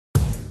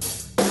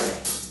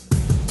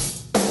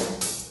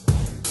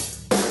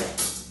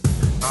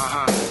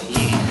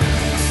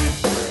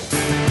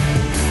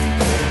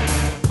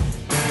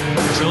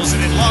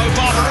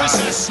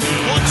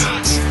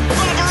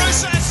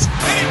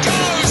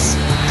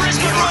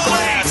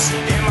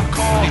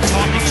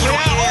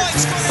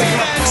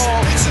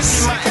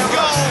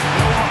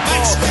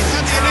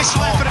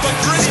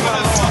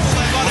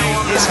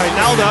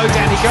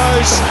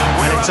goes,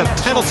 and it's a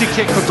penalty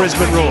kick for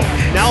Brisbane Roar.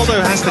 Naldo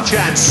has the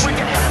chance.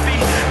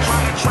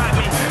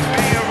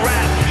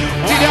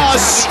 He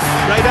does!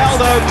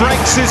 Reynaldo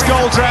breaks his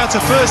goal drought,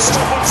 a first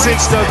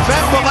since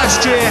November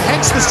last year,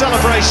 hence the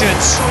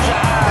celebrations.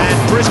 And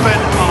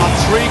Brisbane are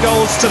 3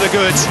 goals to the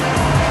good.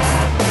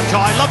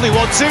 Kai, lovely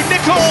 1-2,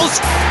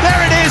 Nichols!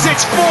 There it is,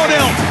 it's 4-0.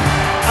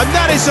 And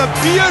that is a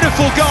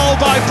beautiful goal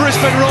by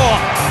Brisbane Roar.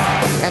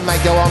 And they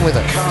go on with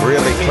it.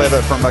 Really clever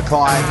from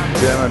Mackay.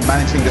 German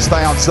managing to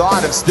stay on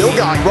side and still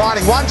going,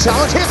 riding one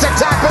challenge. Here's a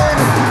tap in,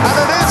 and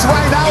it is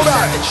Reynaldo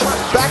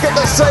back at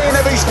the scene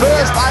of his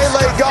first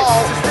A-League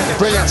goal.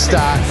 Brilliant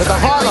start, but the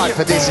highlight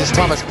for this is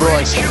Thomas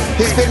Broyce.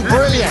 He's been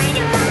brilliant.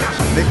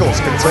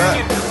 Nichols can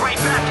turn.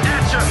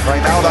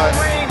 Reynaldo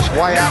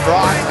way out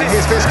right, and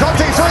here's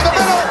Visconti through the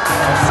middle.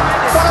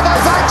 One of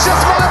those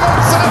anxious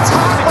moments, and it's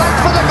heartbreak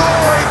for the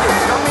Glory.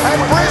 And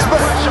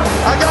Brisbane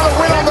are going to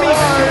win on the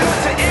road.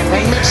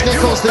 And Mitch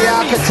Nichols, the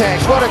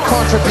architect, what a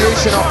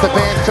contribution off the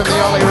bench from the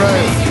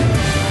Olyroon.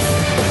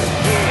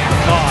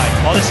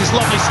 Oh, this is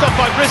lovely stuff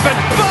by Brisbane.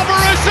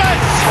 Barbarouses!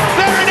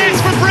 There it is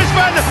for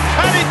Brisbane,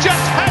 and it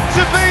just had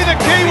to be the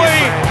Kiwi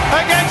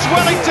against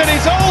Wellington,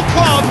 his old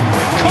club.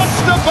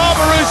 Costa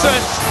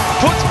Barbarouses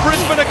puts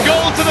Brisbane a goal